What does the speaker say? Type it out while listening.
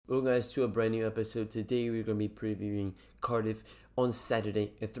Welcome guys to a brand new episode. Today we're going to be previewing Cardiff on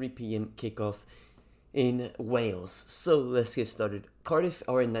Saturday at 3 p.m. kickoff in Wales. So let's get started. Cardiff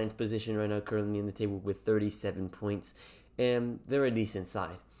are in 9th position right now, currently in the table with 37 points, and they're a decent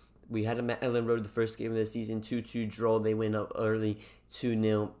side. We had them at Ellen Road the first game of the season, 2-2 draw. They went up early,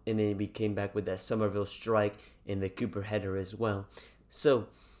 2-0, and then we came back with that Somerville strike and the Cooper header as well. So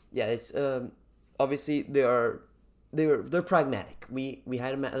yeah, it's obviously they're pragmatic. We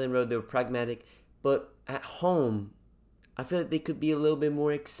had them at Ellen Road. They were pragmatic, but at home, I feel like they could be a little bit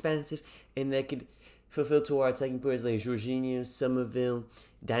more expansive, and they could fulfill to our attacking players like Jorginho, Somerville,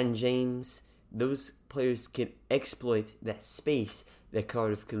 Dan James. Those players can exploit that space that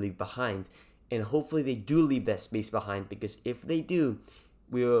Cardiff could leave behind, and hopefully they do leave that space behind, because if they do,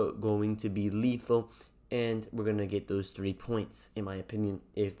 we are going to be lethal, and we're going to get those 3 points, in my opinion,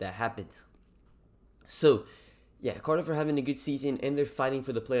 if that happens. So yeah, Cardiff are having a good season, and they're fighting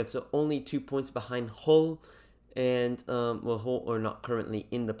for the playoffs. So only 2 points behind Hull, and Hull are not currently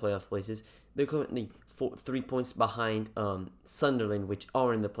in the playoff places. They're currently 3 points behind Sunderland, which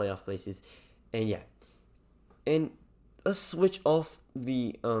are in the playoff places. And yeah, and let's switch off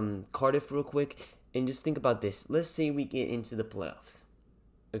the Cardiff real quick and just think about this. Let's say we get into the playoffs.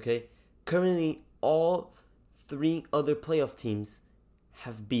 Okay, currently all 3 other playoff teams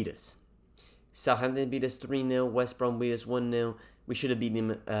have beat us. Southampton beat us 3-0. West Brom beat us 1-0. We should have beaten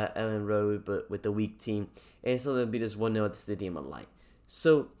them at Ellen Road, but with the weak team. And Sunderland beat us 1-0 at the Stadium of Light.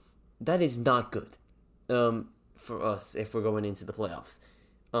 So that is not good for us if we're going into the playoffs.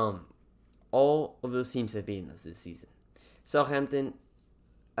 All of those teams have beaten us this season. Southampton,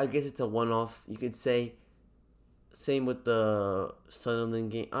 I guess it's a one-off, you could say. Same with the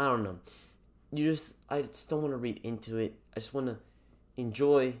Sunderland game. I don't know. I just don't want to read into it. I just want to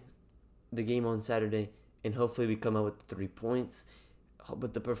enjoy the game on Saturday, and hopefully we come out with 3 points.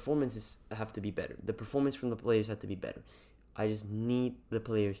 But the performances have to be better. The performance from the players have to be better. I just need the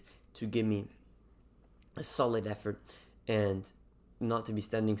players to give me a solid effort, and not to be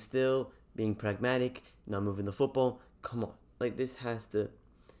standing still, being pragmatic, not moving the football. Come on, like, this has to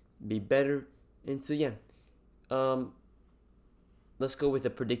be better. And so yeah, let's go with the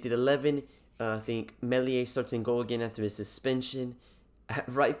predicted 11. I think Melier starts in goal again after his suspension. At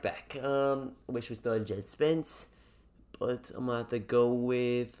right back, wish we still had Jed Spence, but I'm gonna have to go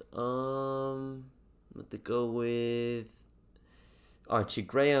with Archie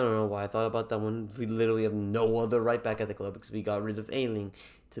Gray. I don't know why I thought about that one. We literally have no other right back at the club because we got rid of Ailing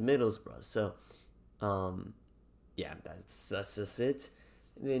to Middlesbrough. So, yeah, that's just it.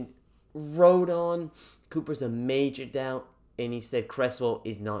 And then Rodon, Cooper's a major doubt, and he said Cresswell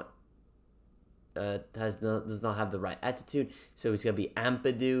is not. Does not have the right attitude, so he's gonna be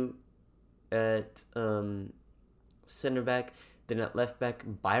Ampadu at center back. Then at left back,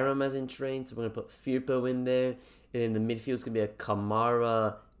 Byram hasn't trained, so we're gonna put Firpo in there. And then the midfield's gonna be a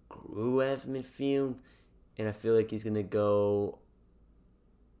Kamara Gruev midfield, and I feel like he's gonna go.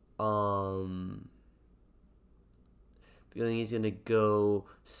 Feeling he's gonna go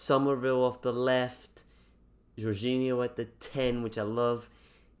Somerville off the left, Jorginho at the 10, which I love.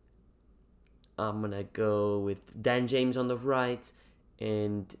 I'm going to go with Dan James on the right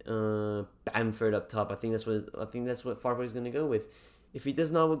and Bamford up top. I think that's what Farber is going to go with. If he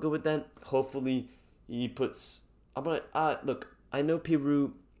does not go with that, hopefully he puts... look, I know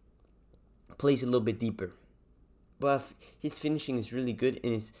Peru plays a little bit deeper, but his finishing is really good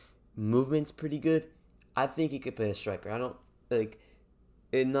and his movement's pretty good. I think he could play a striker. I don't...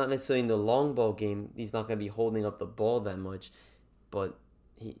 not necessarily in the long ball game. He's not going to be holding up the ball that much, but...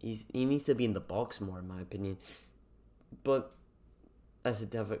 He needs to be in the box more, in my opinion. But that's a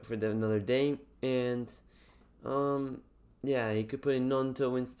topic for another day. And yeah, he could put in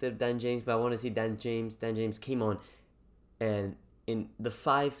Nonto instead of Dan James, but I want to see Dan James. Dan James came on, and in the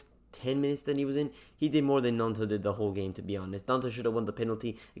 5-10 minutes that he was in, he did more than Nonto did the whole game, to be honest. Nonto should have won the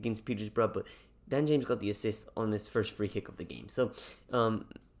penalty against Petersburg, but Dan James got the assist on this first free kick of the game. So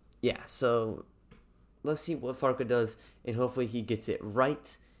yeah, so let's see what Farka does, and hopefully he gets it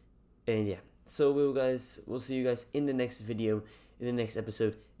right. And yeah, so we'll see you guys in the next video, in the next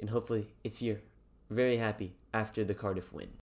episode, and hopefully it's here. Very happy after the Cardiff win.